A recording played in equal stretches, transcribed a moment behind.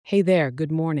Hey there,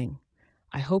 good morning.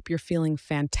 I hope you're feeling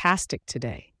fantastic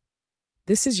today.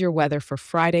 This is your weather for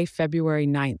Friday, February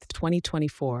 9th,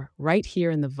 2024, right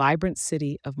here in the vibrant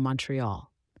city of Montreal.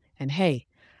 And hey,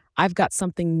 I've got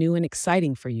something new and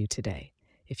exciting for you today.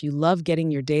 If you love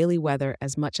getting your daily weather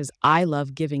as much as I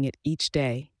love giving it each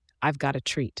day, I've got a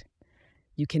treat.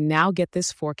 You can now get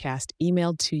this forecast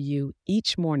emailed to you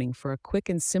each morning for a quick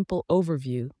and simple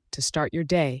overview to start your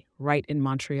day right in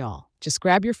Montreal. Just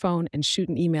grab your phone and shoot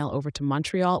an email over to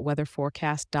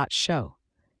montrealweatherforecast.show.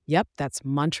 Yep, that's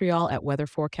Montreal at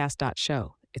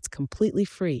weatherforecast.show. It's completely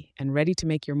free and ready to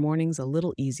make your mornings a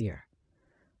little easier.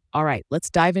 All right,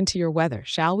 let's dive into your weather,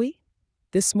 shall we?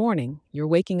 This morning, you're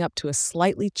waking up to a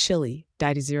slightly chilly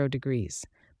 0 degrees.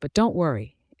 But don't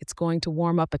worry, it's going to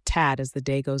warm up a tad as the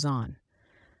day goes on.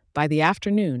 By the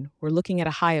afternoon, we're looking at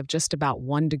a high of just about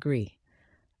 1 degree.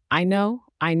 I know,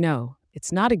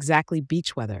 it's not exactly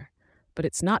beach weather, but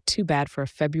it's not too bad for a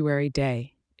February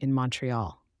day in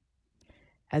Montreal.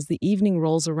 As the evening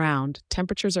rolls around,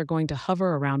 temperatures are going to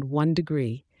hover around 1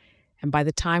 degree, and by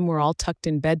the time we're all tucked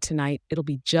in bed tonight, it'll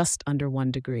be just under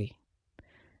 1 degree.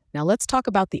 Now let's talk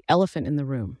about the elephant in the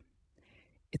room.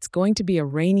 It's going to be a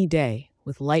rainy day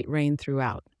with light rain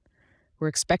throughout. We're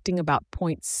expecting about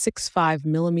 0.65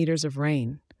 millimeters of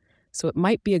rain, so it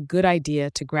might be a good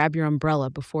idea to grab your umbrella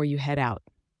before you head out.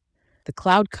 The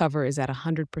cloud cover is at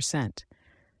 100%,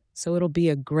 so it'll be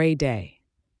a gray day.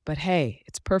 But hey,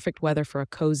 it's perfect weather for a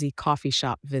cozy coffee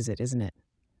shop visit, isn't it?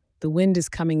 The wind is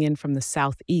coming in from the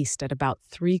southeast at about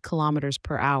 3 kilometers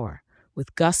per hour,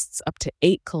 with gusts up to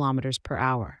 8 kilometers per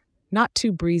hour. Not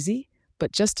too breezy,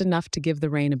 but just enough to give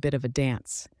the rain a bit of a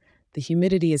dance. The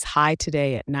humidity is high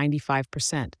today at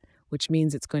 95%, which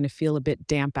means it's going to feel a bit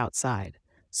damp outside.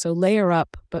 So layer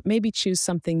up, but maybe choose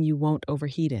something you won't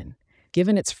overheat in.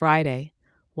 Given it's Friday,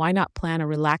 why not plan a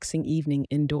relaxing evening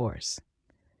indoors?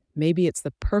 Maybe it's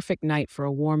the perfect night for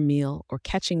a warm meal or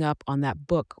catching up on that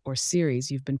book or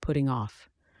series you've been putting off.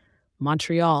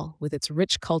 Montreal, with its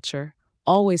rich culture,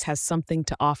 always has something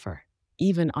to offer,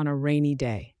 even on a rainy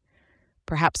day.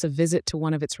 Perhaps a visit to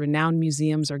one of its renowned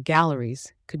museums or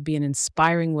galleries could be an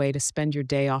inspiring way to spend your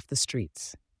day off the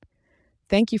streets.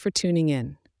 Thank you for tuning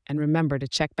in, and remember to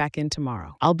check back in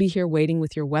tomorrow. I'll be here waiting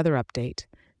with your weather update,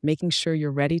 making sure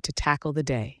you're ready to tackle the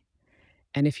day.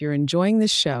 And if you're enjoying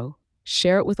this show,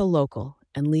 share it with a local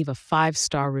and leave a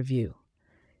 5-star review.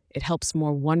 It helps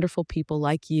more wonderful people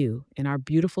like you in our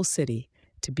beautiful city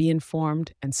to be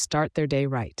informed and start their day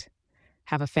right.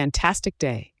 Have a fantastic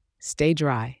day, stay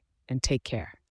dry, and take care.